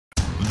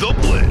The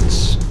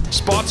Blitz,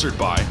 sponsored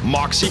by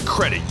Mocse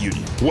Credit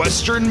Union,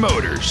 Western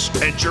Motors,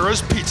 and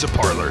Jura's Pizza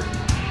Parlor.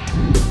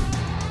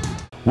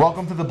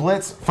 Welcome to The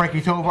Blitz.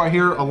 Frankie Tovar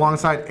here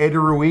alongside Eddie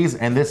Ruiz,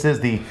 and this is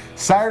the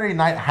Saturday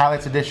Night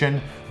Highlights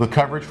edition with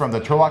coverage from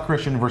the Turlock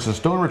Christian versus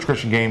Stone Ridge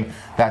Christian game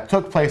that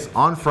took place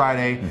on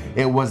Friday.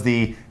 It was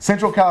the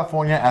Central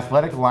California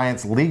Athletic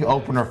Alliance League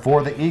opener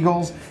for the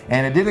Eagles,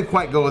 and it didn't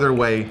quite go their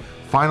way.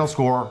 Final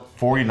score,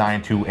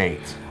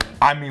 49-8.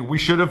 I mean, we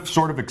should have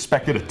sort of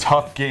expected a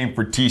tough game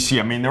for TC.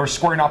 I mean, they were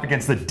squaring off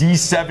against the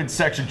D7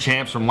 section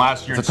champs from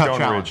last year in Stone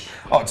Ridge.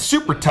 Oh, it's a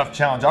super tough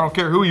challenge. I don't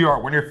care who you are.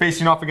 When you're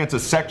facing off against a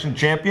section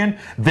champion,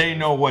 they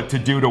know what to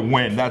do to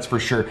win, that's for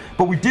sure.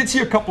 But we did see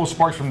a couple of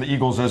sparks from the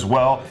Eagles as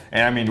well,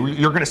 and I mean,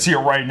 you're going to see it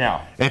right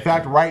now. In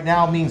fact, right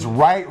now means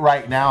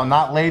right now,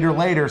 not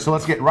later. So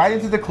let's get right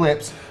into the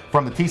clips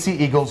from the TC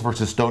Eagles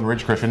versus Stone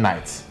Ridge Christian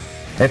Knights.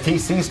 And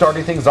TC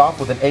starting things off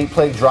with an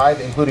 8-play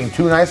drive, including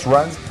 2 nice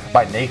runs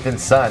by Nathan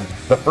Sun.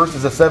 The first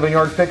is a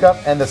 7-yard pickup,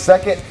 and the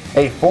second,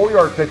 a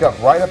 4-yard pickup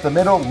right up the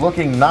middle,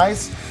 looking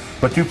nice.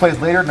 But 2 plays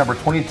later, number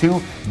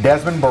 22,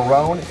 Desmond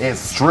Barone, is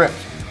stripped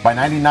by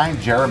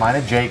 99,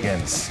 Jeremiah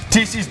Jenkins.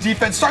 TC's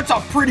defense starts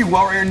off pretty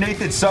well right here.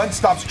 Nathan Sun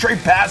stops Trey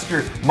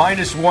Pastor,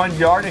 -1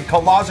 yard, and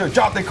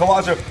Jonathan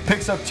Colazzo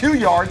picks up 2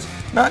 yards.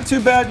 Not too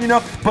bad, you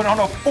know, but on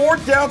a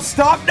 4th down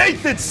stop,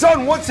 Nathan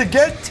Sun once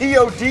again,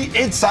 TOD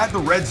inside the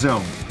red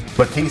zone.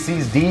 But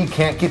TC's D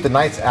can't keep the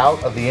Knights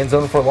out of the end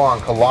zone for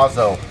long.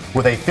 Colazzo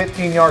with a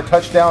 15-yard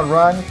touchdown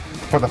run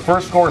for the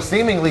first score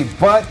seemingly,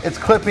 but it's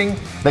clipping.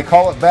 They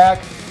call it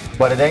back,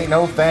 but it ain't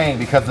no thing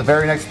because the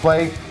very next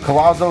play,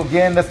 Colazzo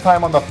again, this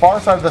time on the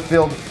far side of the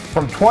field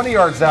from 20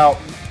 yards out,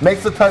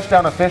 makes the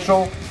touchdown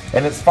official,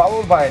 and it's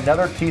followed by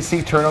another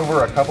TC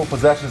turnover a couple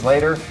possessions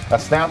later, a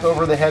snap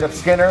over the head of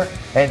Skinner,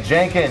 and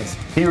Jenkins,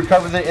 he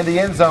recovers it in the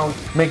end zone,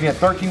 making it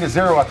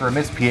 13-0 after a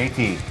missed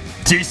PAT.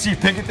 TC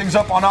picking things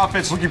up on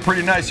offense, looking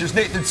pretty nice. Here's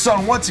Nathan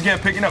Sun once again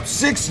picking up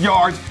 6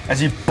 yards as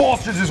he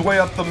bolsters his way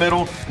up the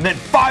middle, and then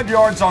 5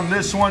 yards on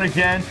this one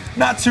again.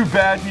 Not too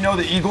bad, you know,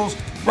 the Eagles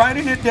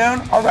riding it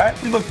down. All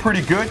right, we look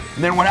pretty good.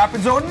 And then what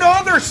happens? Oh,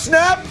 another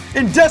snap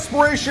in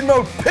desperation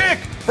mode. Pick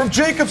from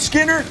Jacob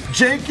Skinner.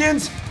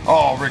 Jenkins,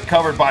 oh,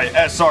 recovered by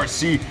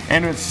SRC.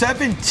 And a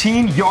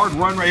 17-yard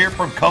run right here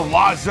from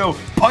Colazzo.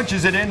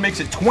 Punches it in,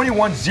 makes it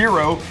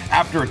 21-0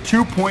 after a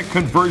 2-point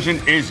conversion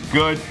is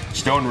good.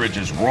 Stone Ridge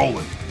is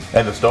rolling.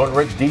 And the Stone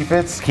Ridge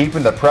defense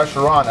keeping the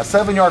pressure on. A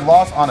 7-yard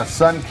loss on a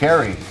Sun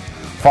carry,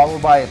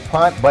 followed by a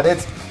punt, but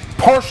it's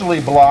partially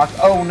blocked.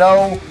 Oh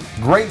no,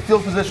 great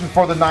field position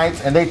for the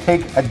Knights, and they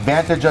take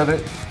advantage of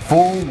it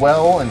full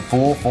well and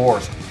full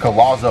force.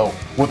 Colazzo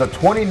with a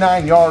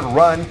 29-yard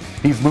run.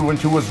 He's moving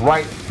to his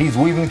right. He's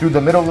weaving through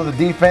the middle of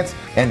the defense,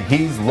 and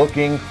he's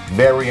looking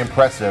very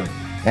impressive.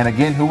 And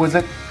again, who is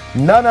it?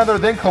 None other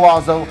than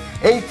Colazzo.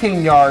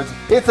 18 yards.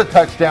 It's a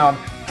touchdown.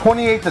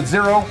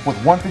 28-0 with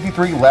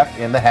 1:53 left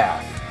in the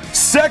half.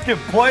 Second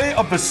play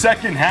of the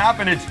second half,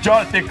 and it's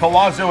Jonathan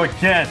Colazzo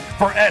again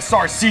for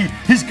SRC.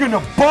 He's going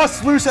to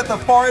bust loose at the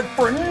far end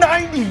for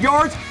 90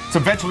 yards. It's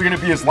eventually going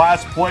to be his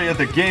last play of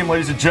the game,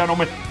 ladies and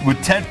gentlemen. With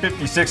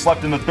 10:56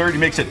 left in the third, he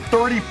makes it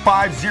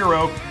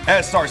 35-0.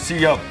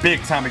 SRC up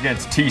big time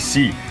against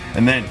TC.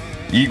 And then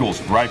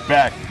Eagles right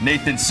back.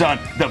 Nathan Sun,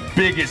 the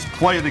biggest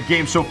play of the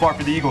game so far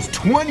for the Eagles.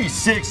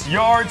 26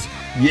 yards.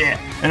 Yeah.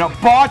 And a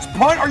botched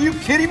punt. Are you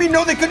kidding me?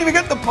 No, they couldn't even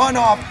get the punt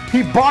off.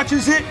 He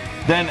botches it.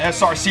 Then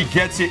SRC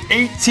gets it.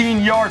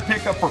 18-yard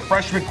pickup for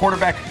freshman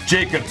quarterback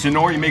Jacob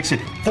Tenori. Makes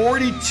it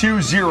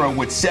 42-0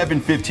 with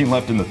 7:15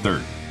 left in the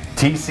third.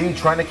 TC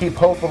trying to keep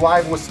hope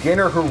alive with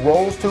Skinner, who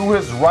rolls to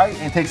his right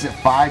and takes it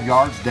 5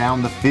 yards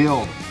down the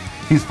field.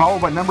 He's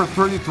followed by number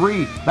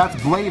 33.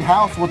 That's Blade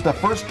House with the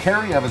first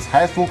carry of his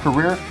high school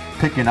career,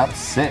 picking up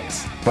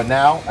 6. But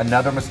now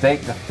another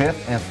mistake, the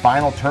 5th and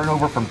final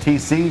turnover from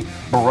TC.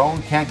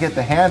 Barone can't get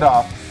the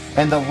handoff,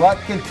 and the luck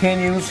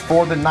continues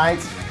for the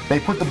Knights. They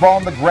put the ball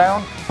on the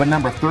ground, but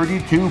number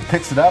 32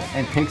 picks it up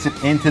and takes it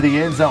into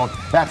the end zone.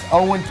 That's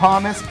Owen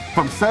Thomas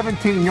from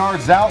 17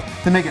 yards out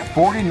to make it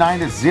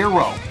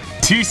 49-0.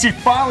 TC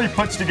finally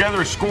puts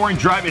together a scoring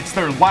drive. It's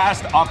their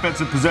last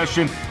offensive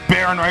possession.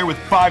 Barron right here with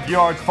 5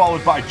 yards,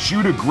 followed by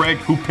Judah Gregg,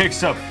 who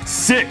picks up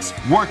 6,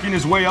 working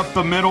his way up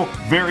the middle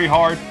very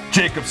hard.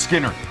 Jacob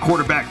Skinner,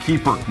 quarterback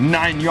keeper,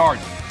 9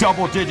 yards.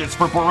 Double digits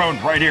for Barone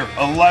right here,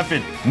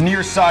 11.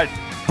 Near side,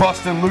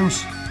 busting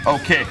loose.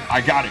 Okay,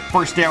 I got it.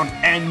 First down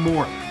and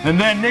more. And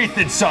then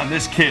Nathan Sun,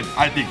 this kid,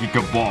 I think he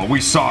could ball.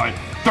 We saw it.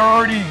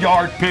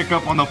 30-yard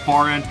pickup on the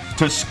far end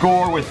to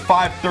score with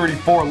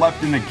 5:34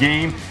 left in the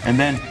game. And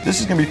then this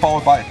is going to be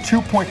followed by a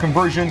 2-point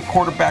conversion,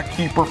 quarterback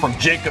keeper from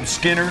Jacob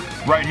Skinner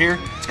right here.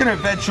 It's going to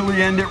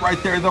eventually end it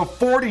right there, though.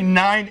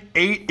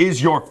 49-8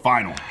 is your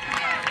final.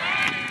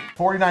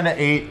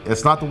 49-8.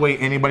 It's not the way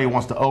anybody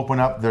wants to open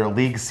up their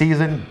league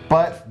season,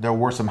 but there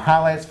were some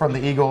highlights from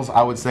the Eagles.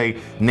 I would say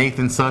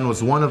Nathan Sun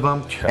was one of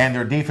them, and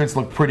their defense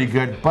looked pretty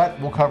good, but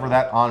we'll cover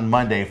that on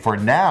Monday. For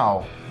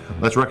now,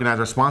 let's recognize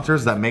our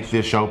sponsors that make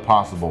this show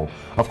possible.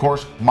 Of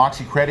course,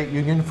 Mocse Credit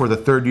Union for the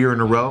 3rd year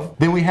in a row.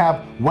 Then we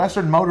have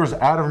Western Motors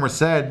out of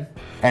Merced.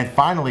 And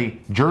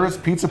finally, Jura's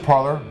Pizza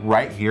Parlor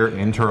right here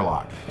in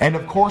Turlock. And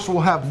of course,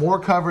 we'll have more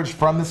coverage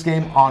from this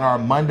game on our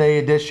Monday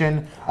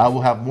edition.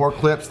 We'll have more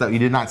clips that you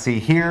did not see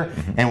here.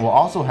 And we'll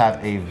also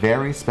have a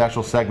very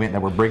special segment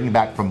that we're bringing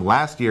back from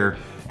last year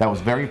that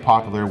was very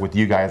popular with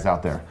you guys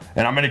out there.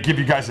 And I'm going to give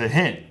you guys a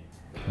hint.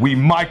 We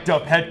mic'd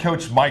up head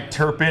coach Mike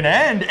Turpin,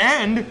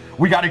 and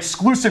we got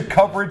exclusive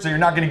coverage that you're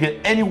not going to get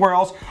anywhere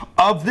else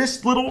of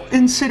this little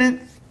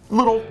incident,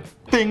 little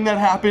thing that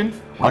happened.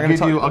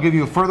 I'll give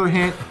you a further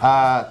hint.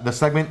 The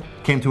segment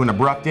came to an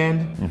abrupt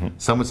end.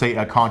 Some would say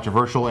a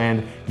controversial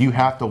end. You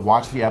have to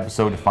watch the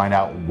episode to find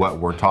out what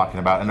we're talking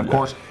about. And of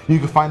course, you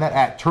can find that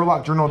at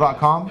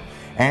turlockjournal.com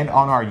and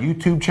on our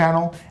YouTube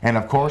channel. And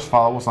of course,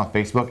 follow us on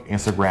Facebook,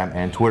 Instagram,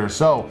 and Twitter.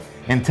 So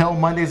until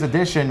Monday's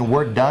edition,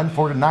 we're done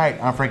for tonight.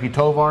 I'm Frankie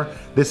Tovar.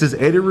 This is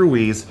Eddie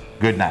Ruiz.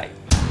 Good night.